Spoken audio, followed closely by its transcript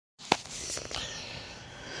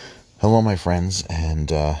Hello, my friends, and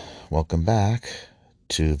welcome back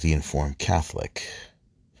to The Informed Catholic.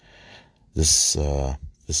 This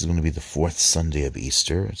is going to be the fourth Sunday of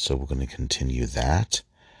Easter, so we're going to continue that.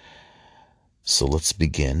 So let's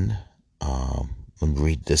begin. Let me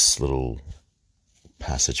read this little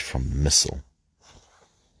passage from the Missal.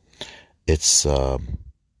 It's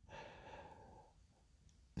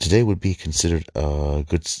today would be considered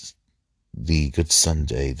the Good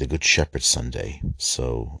Sunday, the Good Shepherd Sunday.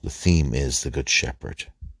 So the theme is the Good Shepherd.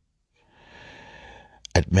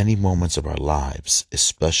 At many moments of our lives,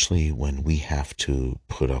 especially when we have to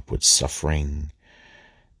put up with suffering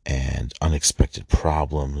and unexpected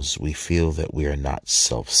problems, we feel that we are not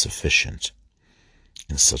self-sufficient.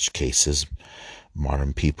 In such cases,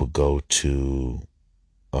 modern people go to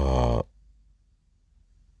a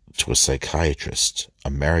psychiatrist, a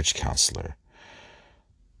marriage counselor,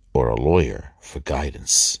 or a lawyer for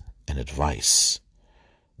guidance and advice.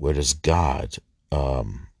 Where does God,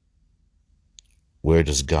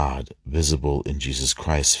 visible in Jesus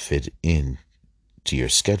Christ, fit in to your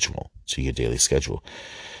schedule, to your daily schedule?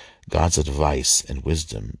 God's advice and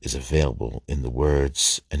wisdom is available in the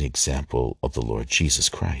words and example of the Lord Jesus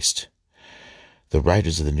Christ. The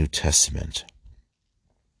writers of the New Testament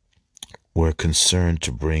were concerned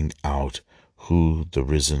to bring out who the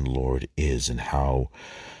risen Lord is and how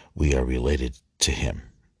we are related to him.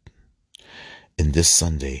 In this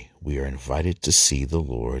Sunday, we are invited to see the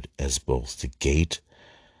Lord as both the gate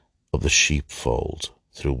of the sheepfold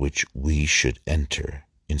through which we should enter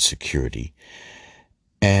in security,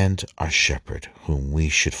 and our shepherd whom we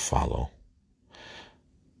should follow.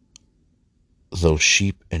 Though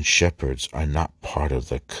sheep and shepherds are not part of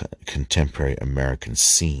the contemporary American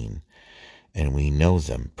scene, and we know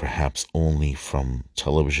them perhaps only from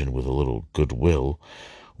television with a little goodwill,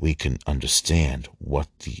 we can understand what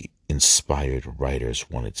the inspired writers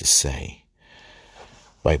wanted to say.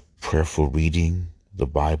 By prayerful reading the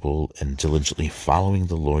Bible and diligently following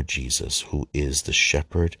the Lord Jesus, who is the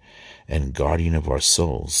shepherd and guardian of our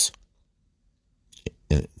souls.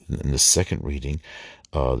 In the second reading,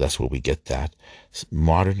 that's where we get that.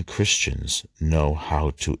 Modern Christians know how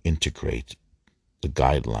to integrate the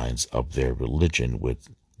guidelines of their religion with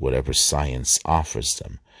whatever science offers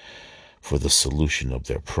them for the solution of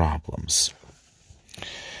their problems.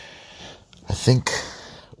 I think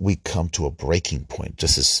we come to a breaking point.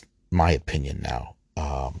 This is my opinion now.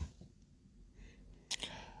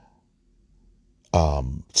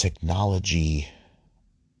 Technology,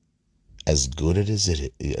 as good as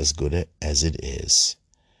it is,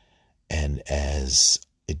 and as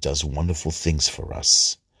it does wonderful things for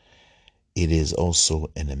us, it is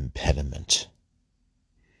also an impediment.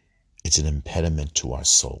 It's an impediment to our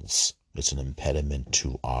souls. It's an impediment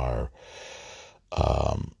to our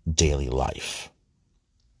daily life.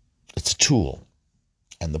 It's a tool,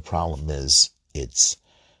 and the problem is it's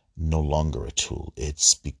no longer a tool.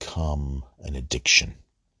 It's become an addiction.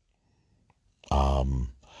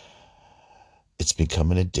 It's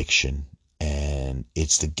become an addiction, and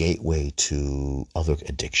it's the gateway to other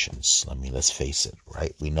addictions. Let's face it,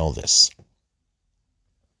 right? We know this.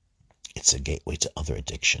 It's a gateway to other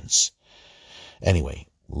addictions. Anyway,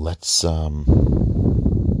 let's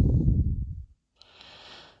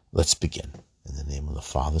begin. In the name of the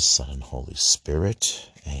Father, Son, and Holy Spirit.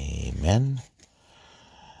 Amen.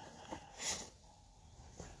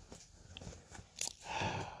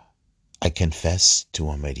 I confess to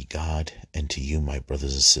Almighty God and to you, my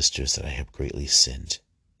brothers and sisters, that I have greatly sinned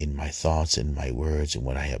in my thoughts, in my words, in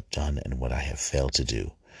what I have done and what I have failed to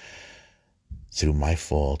do. Through my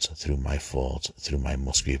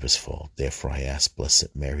most grievous fault. Therefore I ask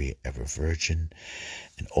Blessed Mary, ever Virgin,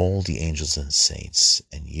 and all the angels and saints,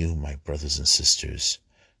 and you, my brothers and sisters,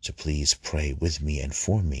 to please pray with me and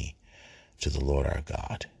for me to the Lord our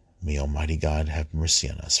God. May Almighty God have mercy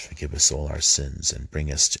on us, forgive us all our sins, and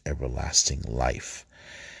bring us to everlasting life.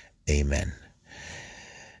 Amen.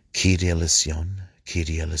 Kyrie eleison,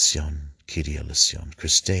 Kyrie eleison, Kyrie eleison,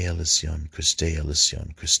 Christe eleison, Christe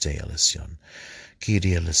eleison, Christe eleison,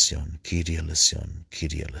 Kyrie eleison, Kyrie eleison,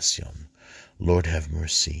 Kyrie eleison. Lord have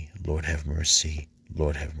mercy, Lord have mercy,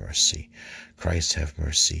 Lord have mercy. Christ have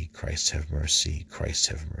mercy, Christ have mercy, Christ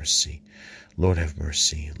have mercy. Lord have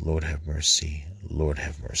mercy, Lord have mercy, Lord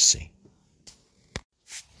have mercy.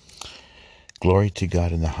 Glory to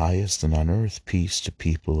God in the highest, and on earth peace to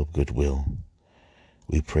people of good will.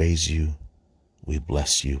 We praise you, we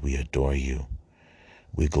bless you, we adore you,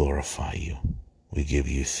 we glorify you. We give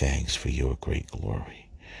you thanks for your great glory.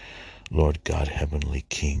 Lord God, Heavenly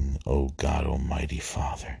King, O God, Almighty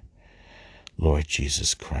Father, Lord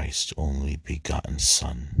Jesus Christ, only begotten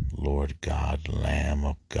Son, Lord God, Lamb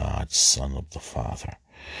of God, Son of the Father.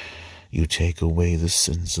 You take away the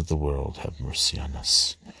sins of the world, have mercy on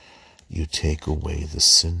us. You take away the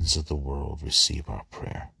sins of the world, receive our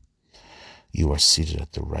prayer. You are seated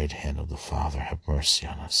at the right hand of the Father, have mercy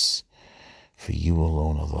on us. For you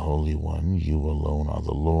alone are the Holy One, you alone are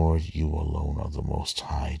the Lord, you alone are the Most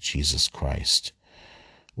High, Jesus Christ,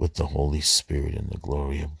 with the Holy Spirit and the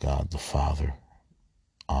glory of God the Father.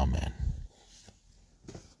 Amen.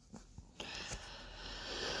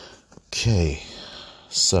 Okay,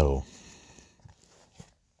 so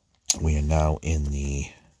we are now in the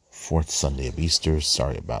fourth Sunday of Easter.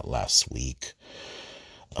 Sorry about last week.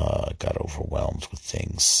 Got overwhelmed with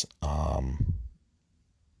things.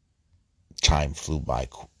 Time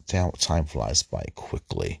flies by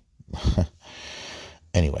quickly.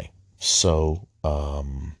 Anyway, so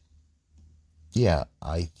yeah,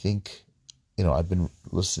 I think, I've been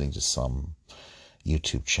listening to some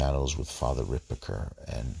YouTube channels with Father Ripperger,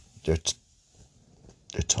 and they're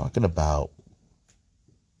talking about,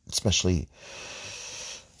 especially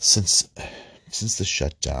since the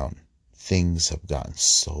shutdown, things have gotten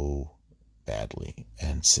so badly,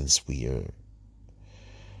 and since we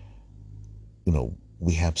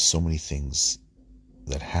have so many things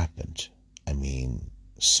that happened. I mean,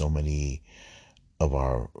 so many of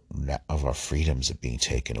our freedoms are being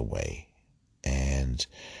taken away, and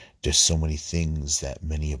there's so many things that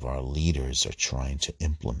many of our leaders are trying to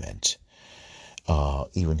implement.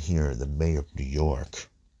 Even here, the mayor of New York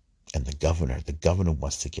and the governor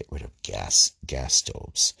wants to get rid of gas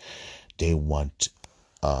stoves. They want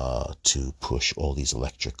to push all these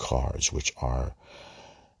electric cars, which are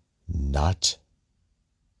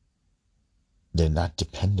they're not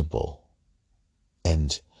dependable.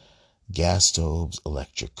 And gas stoves,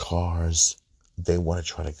 electric cars, they want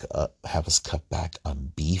to try to have us cut back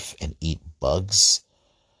on beef and eat bugs.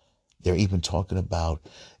 They're even talking about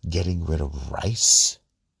getting rid of rice,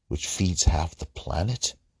 which feeds half the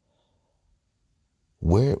planet.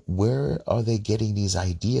 Where are they getting these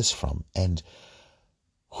ideas from? And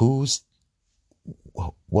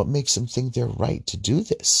what makes them think they're right to do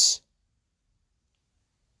this?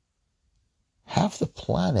 Half the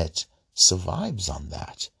planet survives on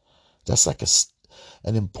that. That's like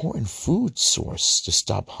an important food source to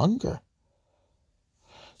stop hunger.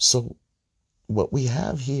 So what we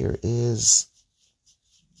have here is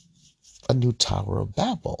a new Tower of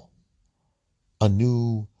Babel.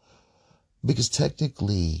 Because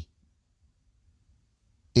technically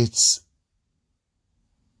it's,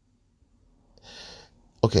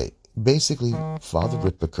 okay, basically Father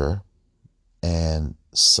Ripperger and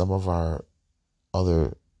some of our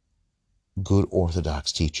other good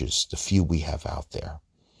Orthodox teachers, the few we have out there,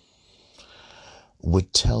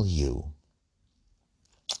 would tell you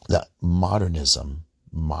that modernism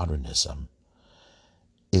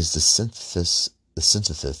is the synthesis,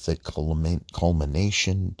 the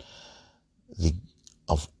culmination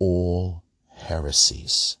of all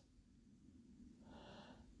heresies.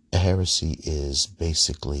 A heresy is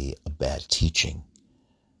basically a bad teaching.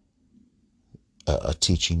 A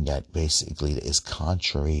teaching that basically is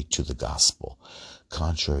contrary to the gospel,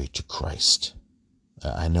 contrary to Christ.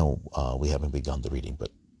 I know we haven't begun the reading, but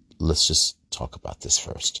let's just talk about this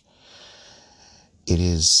first. It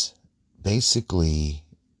is basically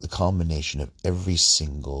the culmination of every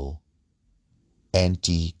single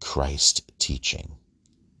anti-Christ teaching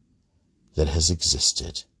that has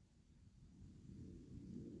existed.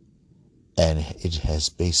 And it has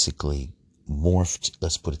basically morphed,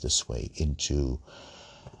 let's put it this way, into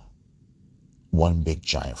one big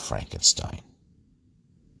giant Frankenstein.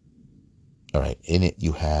 All right, in it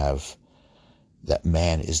you have that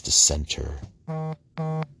man is the center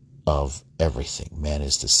of everything. Man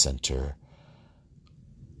is the center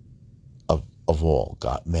of all.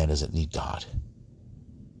 God, man doesn't need God.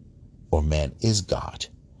 Or man is God.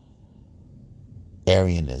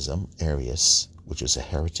 Arius, which was a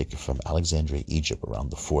heretic from Alexandria, Egypt, around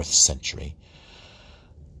the 4th century,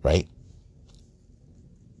 right?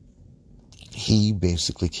 He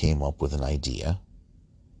basically came up with an idea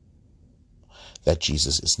that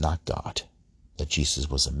Jesus is not God, that Jesus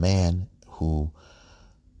was a man who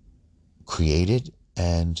created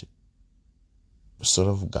and sort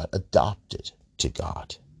of got adopted to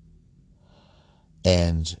God.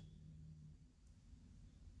 And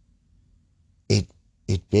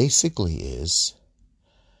it basically is,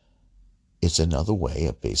 it's another way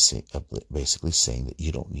of basically saying that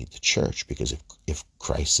you don't need the church, because if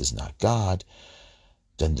Christ is not God,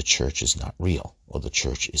 then the church is not real, or the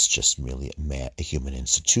church is just merely a human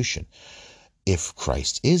institution. If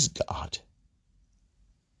Christ is God,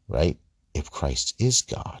 right, if Christ is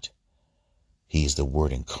God, he is the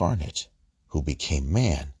Word incarnate who became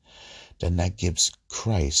man, then that gives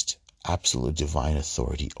Christ absolute divine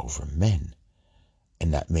authority over men.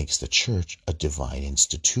 And that makes the church a divine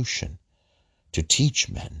institution to teach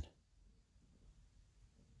men.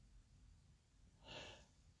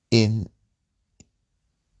 In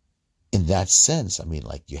that sense, I mean,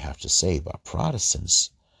 like you have to say about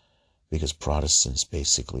Protestants, because Protestants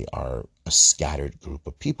basically are a scattered group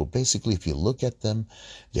of people. Basically, if you look at them,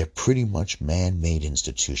 they're pretty much man-made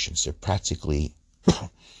institutions. They're practically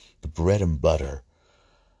the bread and butter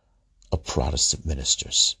of Protestant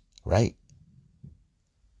ministers, right?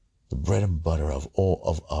 The bread and butter of all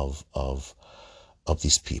of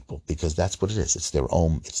these people, because that's what it is. It's their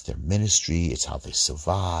own, it's their ministry, it's how they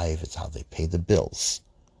survive, it's how they pay the bills.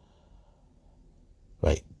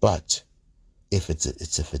 Right? But if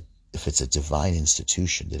it's a divine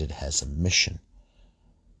institution, that it has a mission,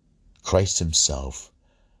 Christ himself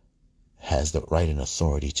has the right and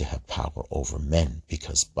authority to have power over men,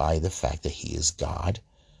 because by the fact that he is God,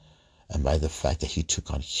 and by the fact that he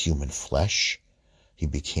took on human flesh,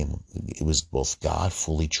 it was both God,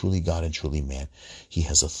 fully, truly God and truly man. He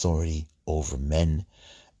has authority over men,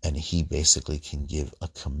 and he basically can give a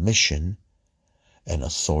commission and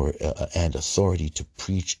authority to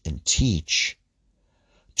preach and teach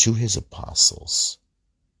to his apostles,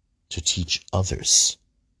 to teach others.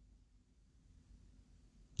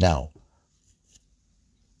 Now,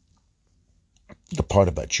 the part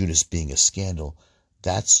about Judas being a scandal,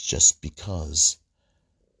 that's just because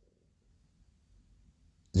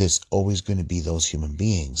there's always going to be those human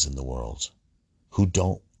beings in the world who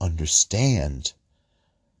don't understand.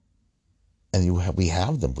 And we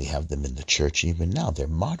have them in the church even now. They're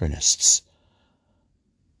modernists.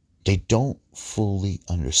 They don't fully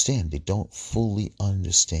understand. They don't fully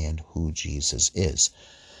understand who Jesus is.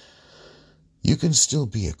 You can still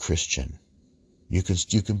be a Christian. You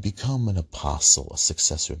can become an apostle, a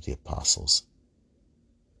successor of the apostles.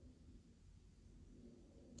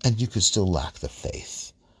 And you could still lack the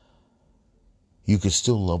faith. You could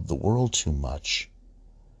still love the world too much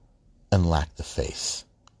and lack the faith.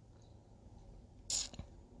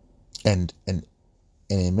 And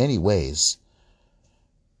in many ways,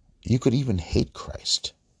 you could even hate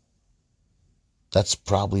Christ. That's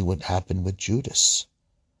probably what happened with Judas.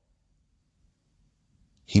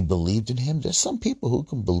 He believed in him. There's some people who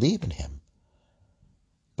can believe in him,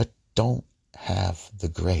 but don't have the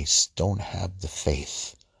grace, don't have the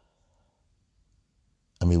faith.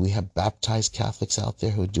 I mean, we have baptized Catholics out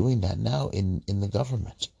there who are doing that now in the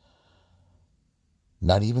government.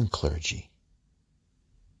 Not even clergy.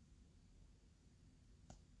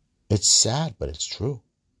 It's sad, but it's true.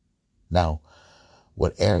 Now,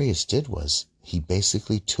 what Arius did was he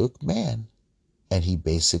basically took man and he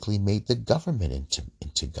basically made the government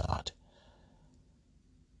into God.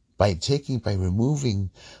 By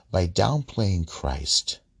downplaying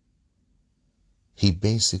Christ, he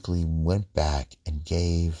basically went back and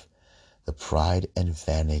gave the pride and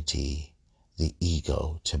vanity, the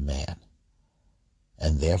ego to man,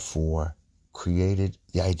 and therefore created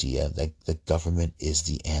the idea that the government is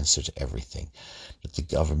the answer to everything, that the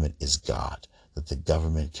government is God, that the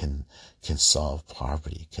government can solve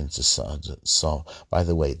poverty, can solve. By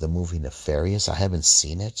the way, the movie Nefarious, I haven't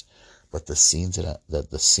seen it, but the scenes,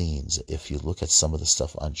 if you look at some of the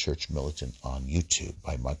stuff on Church Militant on YouTube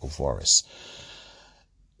by Michael Voris,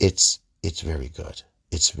 it's very good.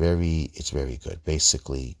 It's very good.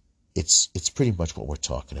 Basically, it's pretty much what we're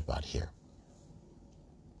talking about here.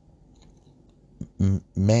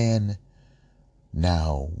 Man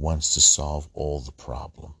now wants to solve all the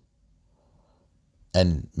problem.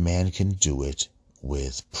 And man can do it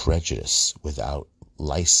with prejudice, without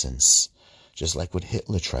license, just like what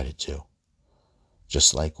Hitler tried to do.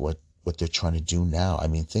 Just like what they're trying to do now. I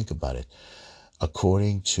mean, think about it.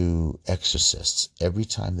 According to exorcists, every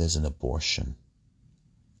time there's an abortion,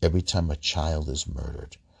 every time a child is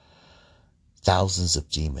murdered, thousands of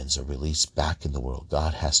demons are released back in the world.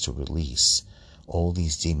 God has to release all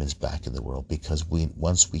these demons back in the world because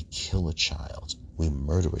once we kill a child, we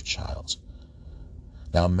murder a child.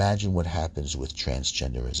 Now imagine what happens with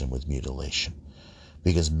transgenderism, with mutilation,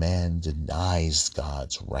 because man denies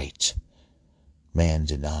God's right. Man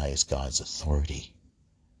denies God's authority,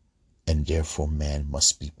 and therefore man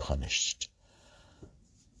must be punished.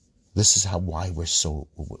 This is why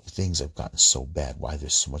things have gotten so bad, why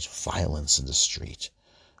there's so much violence in the street,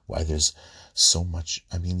 why there's so much.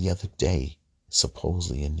 I mean, the other day,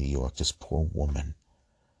 supposedly in New York, this poor woman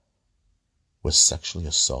was sexually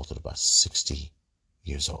assaulted, about 60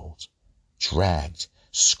 years old, dragged,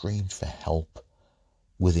 screamed for help,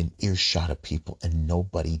 within earshot of people, and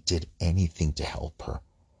nobody did anything to help her.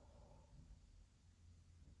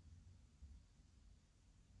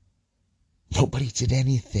 Nobody did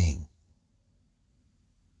anything.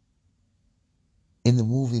 In the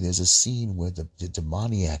movie, there's a scene where the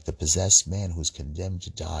demoniac, the possessed man who's condemned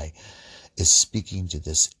to die, is speaking to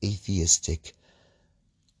this atheistic,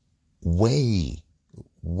 way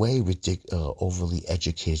ridiculous, overly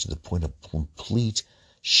educated to the point of complete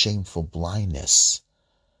shameful blindness.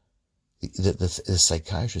 The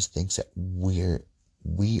psychiatrist thinks that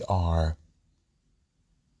we are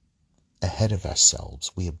ahead of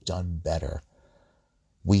ourselves. We have done better.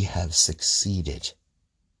 We have succeeded.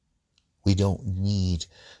 We don't need,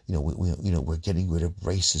 we're getting rid of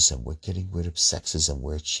racism. We're getting rid of sexism.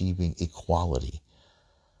 We're achieving equality.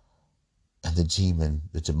 And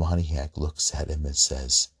the demoniac looks at him and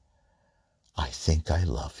says, I think I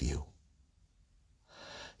love you.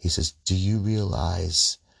 He says, do you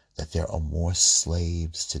realize that there are more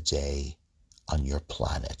slaves today on your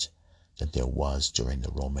planet than there was during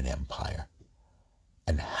the Roman Empire?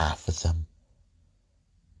 And half of them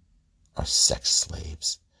are sex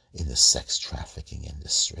slaves in the sex trafficking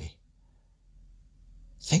industry.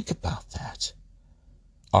 Think about that.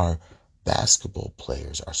 Our basketball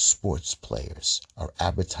players, our sports players, are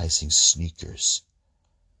advertising sneakers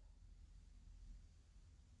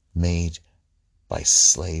made by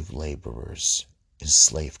slave laborers in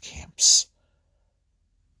slave camps.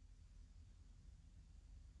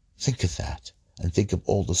 Think of that, and think of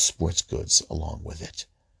all the sports goods along with it.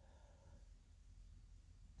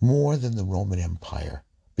 More than the Roman Empire,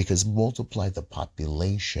 because multiply the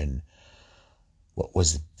population, what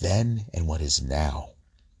was then and what is now.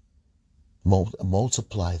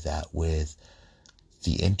 Multiply that with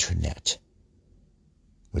the internet,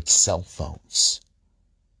 with cell phones,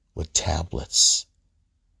 with tablets,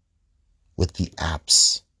 with the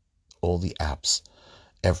apps, all the apps,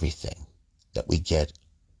 everything that we get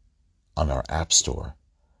on our app store.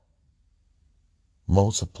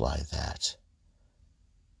 Multiply that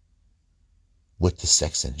with the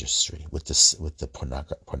sex industry, with the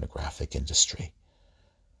pornographic industry.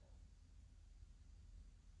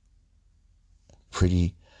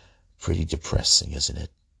 Pretty depressing, isn't it?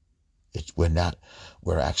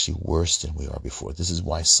 We're actually worse than we are before. This is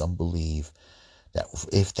why some believe that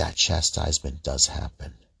if that chastisement does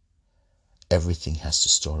happen, everything has to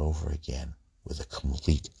start over again with a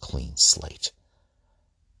complete clean slate.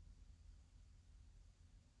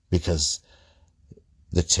 Because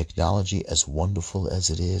the technology, as wonderful as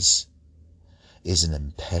it is an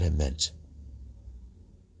impediment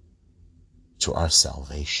to our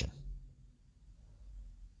salvation.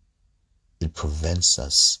 It prevents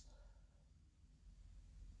us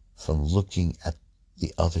from looking at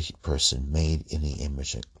the other person made in the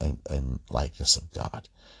image and likeness of God.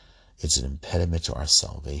 It's an impediment to our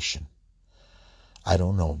salvation. I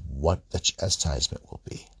don't know what the chastisement will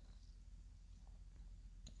be.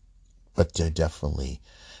 But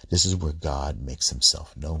this is where God makes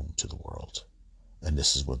himself known to the world. And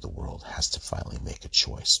this is where the world has to finally make a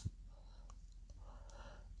choice.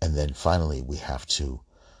 And then finally we have to,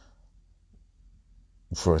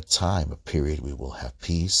 for a period, we will have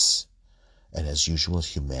peace. And as usual,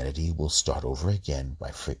 humanity will start over again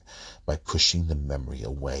by pushing the memory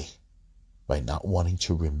away, by not wanting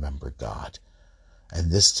to remember God.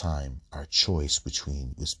 And this time, our choice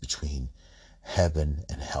was between heaven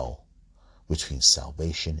and hell, between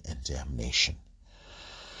salvation and damnation.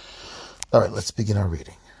 All right, let's begin our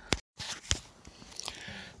reading.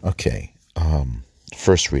 Okay,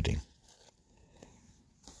 first reading.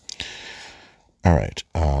 All right,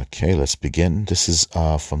 okay, let's begin. This is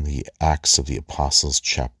from the Acts of the Apostles,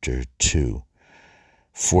 chapter 2,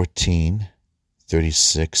 14,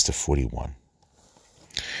 36 to 41.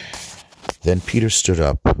 Then Peter stood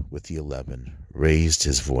up with the 11, raised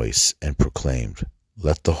his voice, and proclaimed,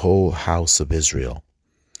 "Let the whole house of Israel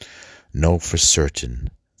know for certain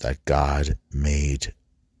that God made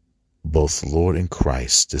both Lord and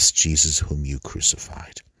Christ, this Jesus whom you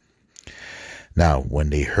crucified." Now, when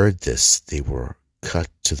they heard this, they were cut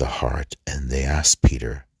to the heart, and they asked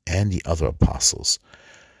Peter and the other apostles,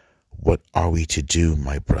 "What are we to do,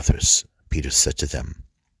 my brothers?" Peter said to them,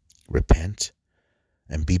 "Repent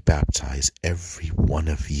and be baptized, every one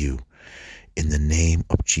of you, in the name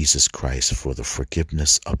of Jesus Christ for the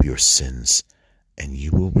forgiveness of your sins, and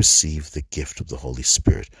you will receive the gift of the Holy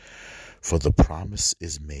Spirit. For the promise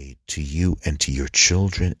is made to you and to your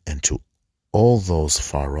children and to all those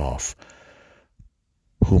far off,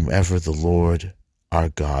 whomever the Lord our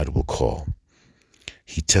God will call."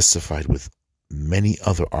 He testified with many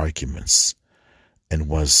other arguments and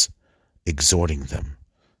was exhorting them,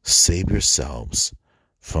 Save yourselves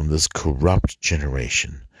from this corrupt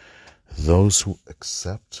generation. Those who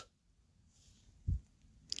accept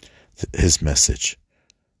his message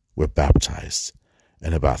were baptized,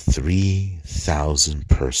 and about 3,000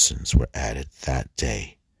 persons were added that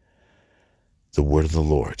day. The word of the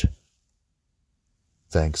Lord.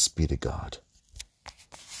 Thanks be to God.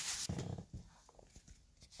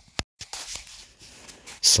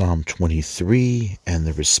 Psalm 23, and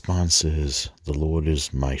the response is, the Lord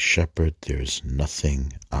is my shepherd, there is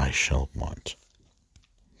nothing I shall want.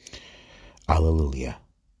 Alleluia.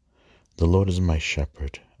 The Lord is my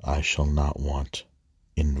shepherd, I shall not want.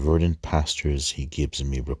 In verdant pastures he gives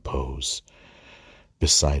me repose.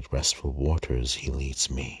 Beside restful waters he leads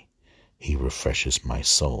me. He refreshes my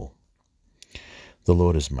soul. The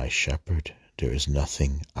Lord is my shepherd, there is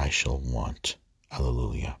nothing I shall want.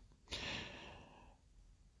 Alleluia.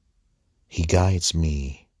 He guides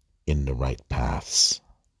me in the right paths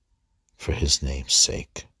for his name's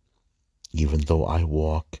sake. Even though I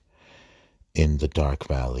walk in the dark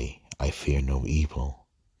valley, I fear no evil,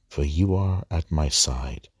 for you are at my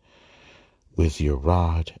side. With your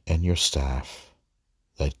rod and your staff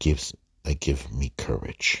that give me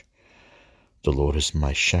courage. The Lord is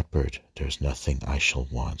my shepherd, there's nothing I shall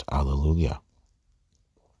want. Alleluia.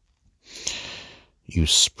 You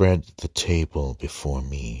spread the table before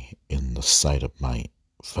me in the sight of my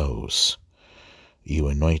foes. You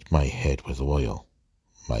anoint my head with oil.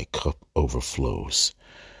 My cup overflows.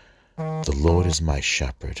 The Lord is my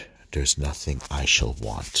shepherd. There's nothing I shall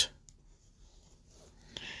want.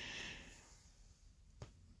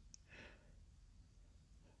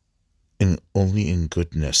 And only in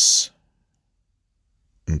goodness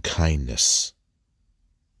and kindness,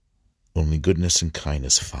 only goodness and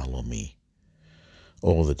kindness follow me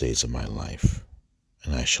all the days of my life,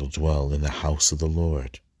 and I shall dwell in the house of the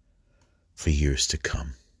Lord for years to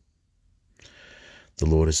come. The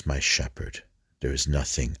Lord is my shepherd. There is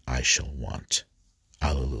nothing I shall want.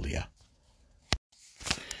 Alleluia.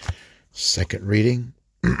 Second reading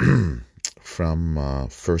from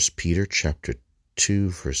 1 Peter chapter 2,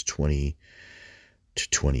 verse 20 to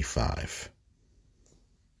 25.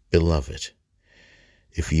 Beloved,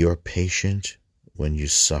 if you are patient when you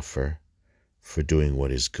suffer for doing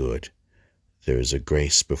what is good, there is a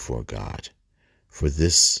grace before God. For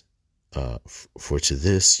to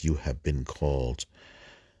this you have been called,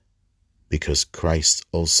 because Christ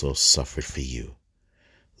also suffered for you,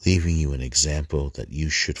 leaving you an example that you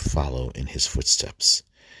should follow in his footsteps.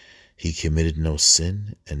 He committed no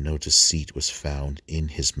sin, and no deceit was found in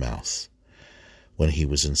his mouth. When he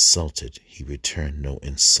was insulted, he returned no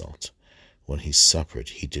insult. When he suffered,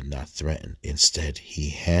 he did not threaten. Instead, he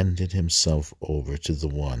handed himself over to the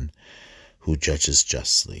one who judges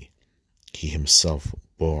justly. He himself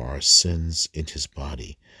bore our sins in his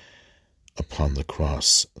body upon the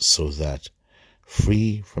cross, so that,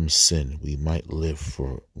 free from sin, we might live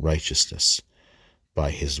for righteousness.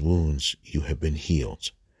 By his wounds you have been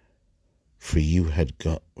healed. For you had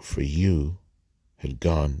gone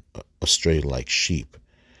astray like sheep,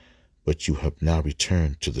 but you have now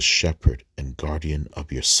returned to the shepherd and guardian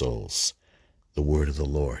of your souls. The word of the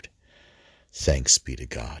Lord. Thanks be to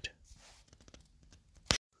God.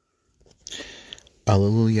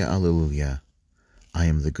 Alleluia, alleluia. I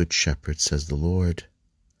am the good shepherd, says the Lord.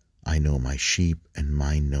 I know my sheep, and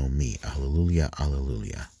mine know me. Alleluia,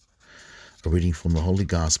 alleluia. A reading from the Holy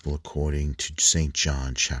Gospel according to St.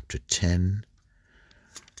 John, chapter 10.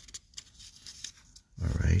 All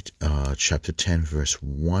right, chapter 10, verse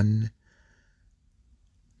 1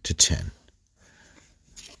 to 10.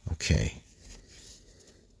 Okay.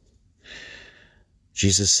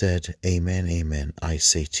 Jesus said, Amen, amen, I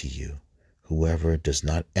say to you, whoever does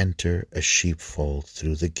not enter a sheepfold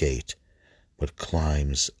through the gate, but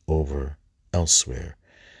climbs over elsewhere,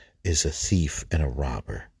 is a thief and a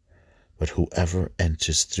robber. But whoever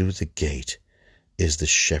enters through the gate is the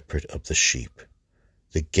shepherd of the sheep.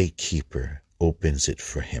 The gatekeeper opens it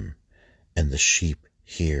for him, and the sheep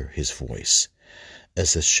hear his voice.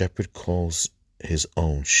 As the shepherd calls his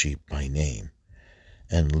own sheep by name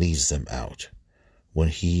and leads them out. When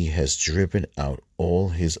he has driven out all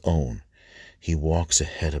his own, he walks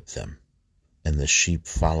ahead of them, and the sheep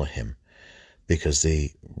follow him because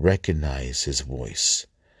they recognize his voice.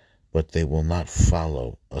 But they will not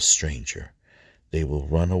follow a stranger. They will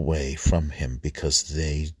run away from him because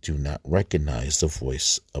they do not recognize the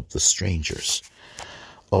voice of the strangers.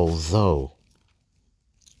 Although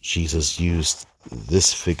Jesus used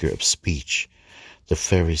this figure of speech, the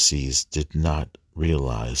Pharisees did not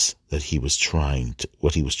realize that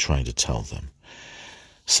what he was trying to tell them.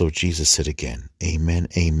 So Jesus said again, Amen,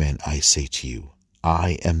 amen, I say to you,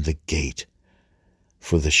 I am the gate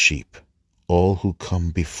for the sheep. All who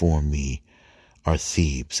come before me are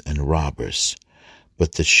thieves and robbers,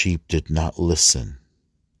 but the sheep did not listen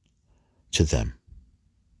to them.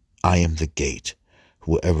 I am the gate.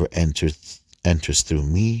 Whoever enters through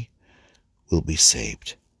me will be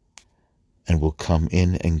saved, and will come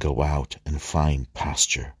in and go out and find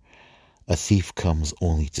pasture. A thief comes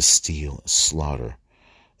only to steal, slaughter,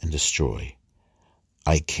 and destroy.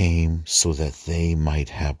 I came so that they might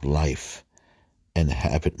have life and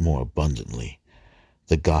have it more abundantly.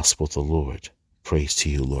 The gospel of the Lord. Praise to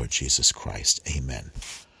you, Lord Jesus Christ. Amen.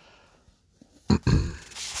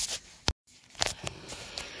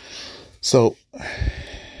 So,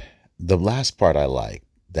 the last part I like,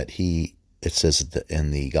 that it says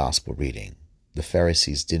in the gospel reading, the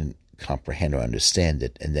Pharisees didn't comprehend or understand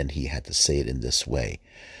it, and then he had to say it in this way,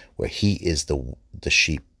 where he is the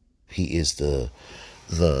sheep, he is the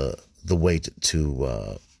way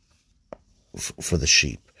for the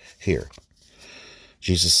sheep. Here,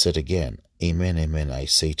 Jesus said again, Amen, amen, I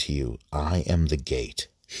say to you, I am the gate.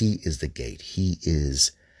 He is the gate. He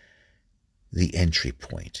is the entry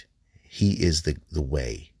point. He is the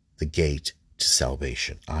way, the gate to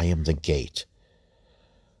salvation. I am the gate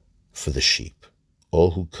for the sheep.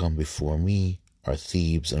 All who come before me are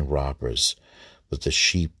thieves and robbers, but the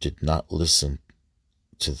sheep did not listen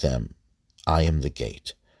to them. I am the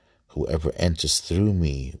gate. Whoever enters through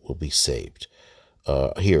me will be saved.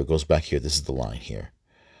 Here, it goes back here. This is the line here.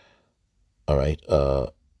 All right.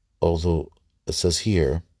 Although it says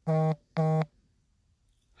here,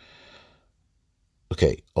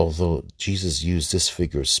 although Jesus used this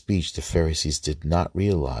figure of speech, the Pharisees did not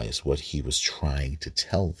realize what he was trying to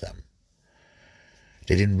tell them.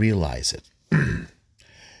 They didn't realize it.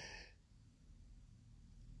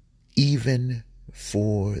 Even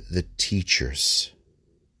for the teachers,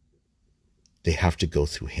 they have to go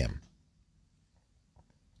through him.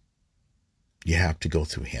 You have to go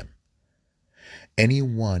through him.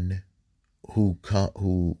 Anyone who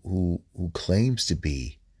claims to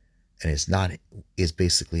be and is not is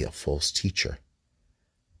basically a false teacher.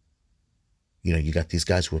 You know, you got these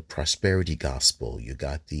guys with prosperity gospel. You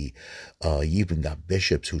got you even got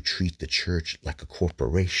bishops who treat the church like a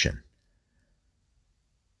corporation.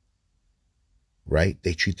 Right?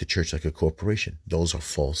 They treat the church like a corporation. Those are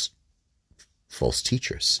false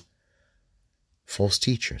teachers. False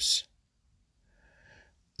teachers.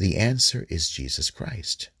 The answer is Jesus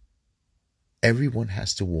Christ. Everyone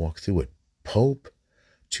has to walk through it. Pope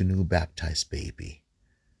to new baptized baby.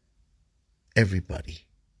 Everybody.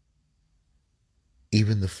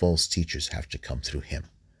 Even the false teachers have to come through him.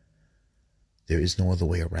 There is no other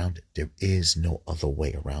way around it. There is no other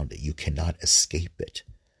way around it. You cannot escape it.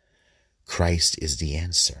 Christ is the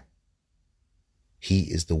answer. He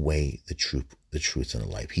is the way, the truth, and the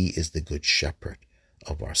life. He is the good shepherd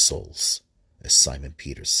of our souls, as Simon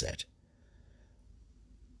Peter said.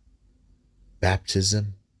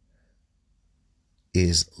 Baptism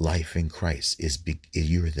is life in Christ.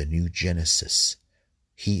 You're the new Genesis.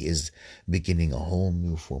 He is beginning a whole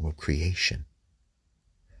new form of creation.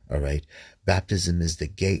 All right. Baptism is the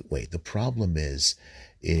gateway. The problem is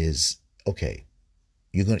okay.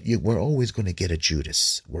 We're always going to get a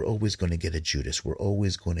Judas. We're always going to get a Judas. We're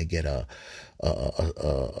always going to get a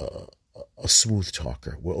smooth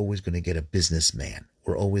talker. We're always going to get a businessman.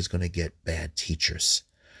 We're always going to get bad teachers.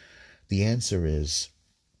 The answer is,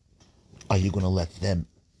 are you going to let them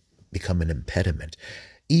become an impediment?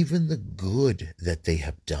 Even the good that they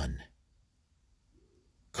have done,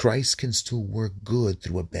 Christ can still work good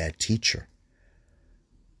through a bad teacher.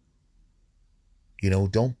 You know,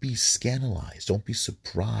 don't be scandalized. Don't be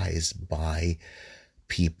surprised by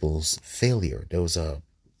people's failure. There was a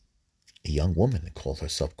young woman that called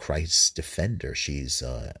herself Christ's Defender. She's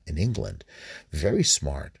in England. Very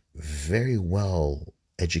smart, very well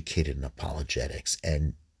educated in apologetics,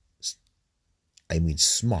 and I mean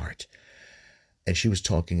smart. And she was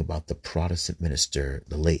talking about the Protestant minister,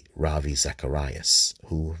 the late Ravi Zacharias,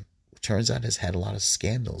 who turns out has had a lot of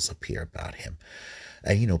scandals appear about him.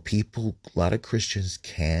 And, you know, a lot of Christians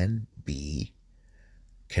can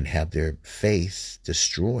have their faith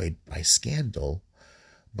destroyed by scandal,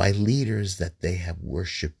 by leaders that they have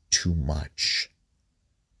worshipped too much,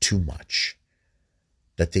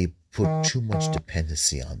 that they put too much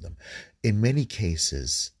dependency on them. In many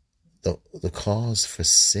cases, the cause for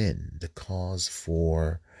sin, the cause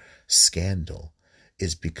for scandal,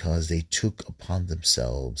 is because they took upon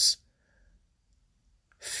themselves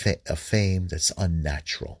a fame that's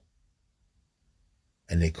unnatural,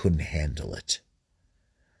 and they couldn't handle it.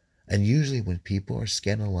 And usually when people are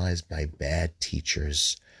scandalized by bad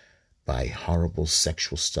teachers, by horrible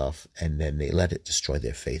sexual stuff and then they let it destroy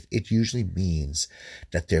their faith, it usually means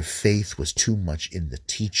that their faith was too much in the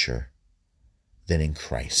teacher than in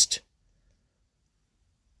Christ.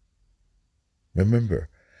 Remember,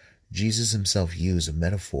 Jesus himself used a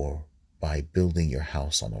metaphor by building your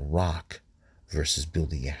house on a rock versus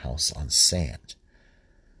building your house on sand.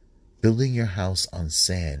 Building your house on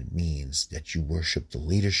sand means that you worship the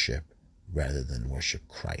leadership rather than worship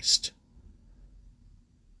Christ.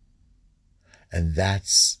 And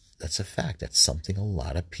that's a fact. That's something a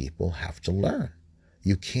lot of people have to learn.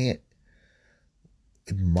 You can't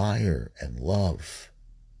admire and love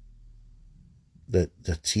the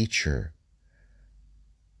teacher,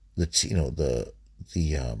 the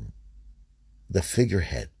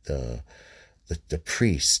figurehead, the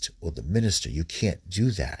priest or the minister. You can't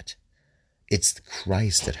do that. It's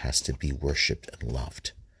Christ that has to be worshipped and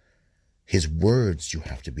loved. His words you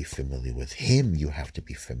have to be familiar with. Him you have to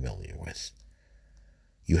be familiar with.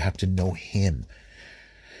 You have to know him.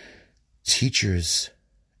 Teachers,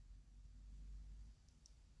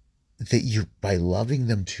 that you, by loving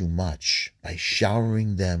them too much, by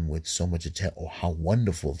showering them with so much attention, oh, how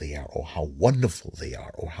wonderful they are, oh, how wonderful they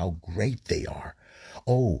are, or how great they are.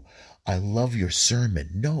 Oh, I love your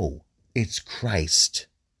sermon. No, it's Christ.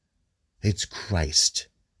 It's Christ.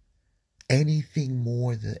 Anything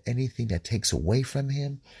more than anything that takes away from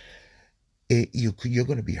him, you're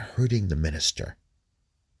going to be hurting the minister.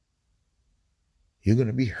 You're going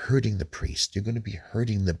to be hurting the priest. You're going to be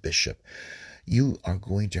hurting the bishop. You are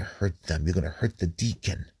going to hurt them. You're going to hurt the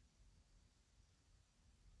deacon.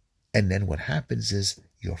 And then what happens is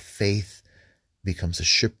your faith becomes a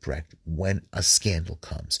shipwreck when a scandal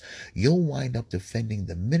comes. You'll wind up defending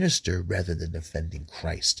the minister rather than defending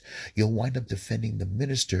Christ. You'll wind up defending the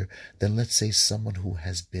minister than, let's say, someone who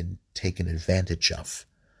has been taken advantage of.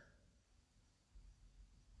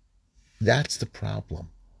 That's the problem.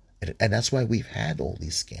 And that's why we've had all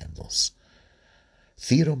these scandals.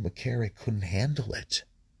 Theodore McCarrick couldn't handle it.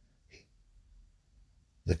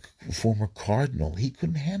 The former cardinal, he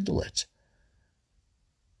couldn't handle it.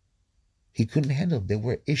 He couldn't handle it. There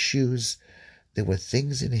were issues, there were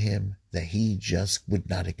things in him that he just would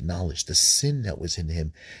not acknowledge. The sin that was in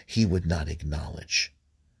him, he would not acknowledge.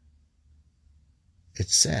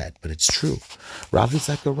 It's sad, but it's true. Ravi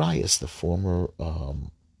Zacharias, the former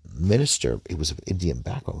minister, he was of Indian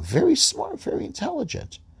background, very smart, very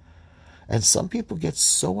intelligent. And some people get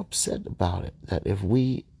so upset about it that if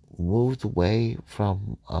we moved away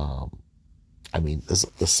from, there's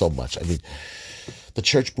so much. The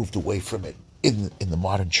church moved away from it in the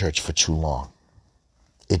modern church for too long.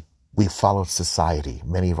 We followed society.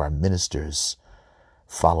 Many of our ministers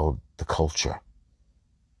followed the culture.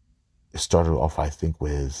 It started off, I think,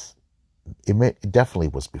 with, it definitely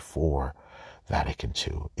was before Vatican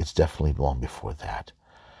II. It's definitely long before that.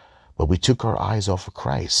 But we took our eyes off of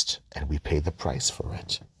Christ and we paid the price for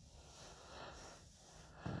it.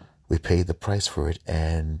 We paid the price for it,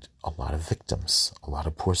 and a lot of victims, a lot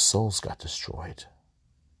of poor souls got destroyed.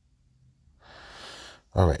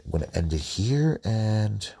 All right, I'm going to end it here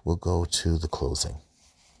and we'll go to the closing.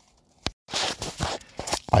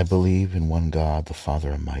 I believe in one God, the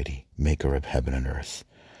Father Almighty, maker of heaven and earth,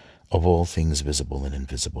 of all things visible and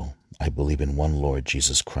invisible. I believe in one Lord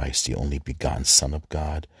Jesus Christ, the only begotten Son of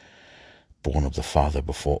God, born of the Father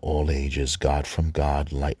before all ages, God from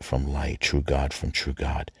God, light from light, true God from true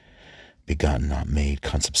God, begotten, not made,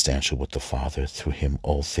 consubstantial with the Father. Through him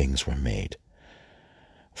all things were made.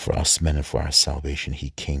 For us men and for our salvation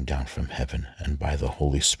he came down from heaven, and by the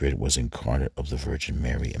Holy Spirit was incarnate of the Virgin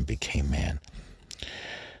Mary and became man.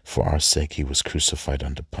 For our sake he was crucified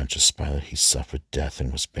under Pontius Pilate. He suffered death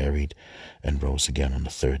and was buried and rose again on the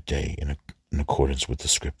third day in accordance with the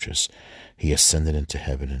Scriptures. He ascended into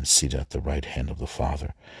heaven and is seated at the right hand of the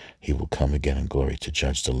Father. He will come again in glory to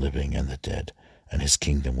judge the living and the dead, and his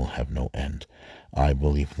kingdom will have no end. I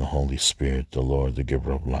believe in the Holy Spirit, the Lord, the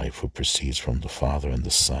giver of life, who proceeds from the Father and the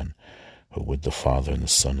Son, who with the Father and the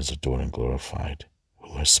Son is adored and glorified,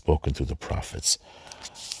 who has spoken through the prophets.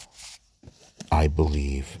 I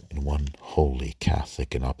believe in one holy,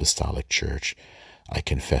 Catholic, and Apostolic Church. I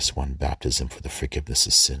confess one baptism for the forgiveness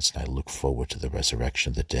of sins, and I look forward to the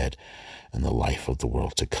resurrection of the dead and the life of the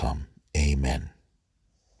world to come. Amen.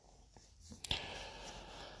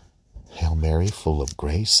 Hail Mary, full of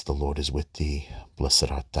grace, the Lord is with thee.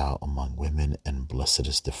 Blessed art thou among women, and blessed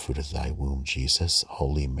is the fruit of thy womb, Jesus.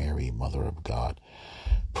 Holy Mary, Mother of God,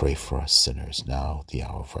 pray for us sinners, now at the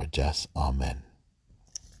hour of our death. Amen.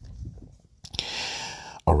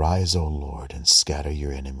 Arise, O Lord, and scatter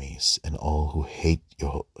your enemies, and all who hate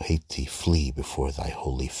thee flee before thy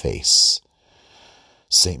holy face.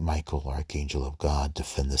 Saint Michael, Archangel of God,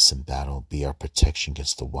 defend us in battle. Be our protection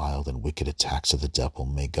against the wild and wicked attacks of the devil.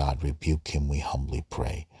 May God rebuke him, we humbly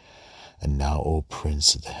pray. And now, O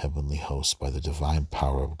Prince of the heavenly host, by the divine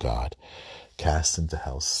power of God, cast into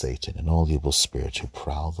hell Satan and all evil spirits who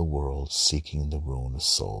prowl the world, seeking the ruin of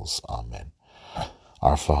souls. Amen.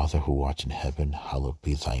 Our Father, who art in heaven, hallowed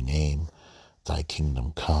be thy name. Thy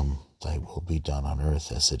kingdom come, thy will be done on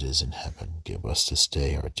earth as it is in heaven. Give us this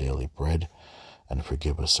day our daily bread, and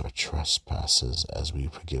forgive us our trespasses as we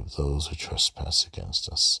forgive those who trespass against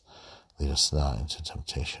us. Lead us not into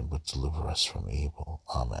temptation, but deliver us from evil.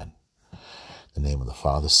 Amen. In the name of the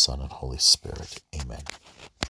Father, Son, and Holy Spirit. Amen.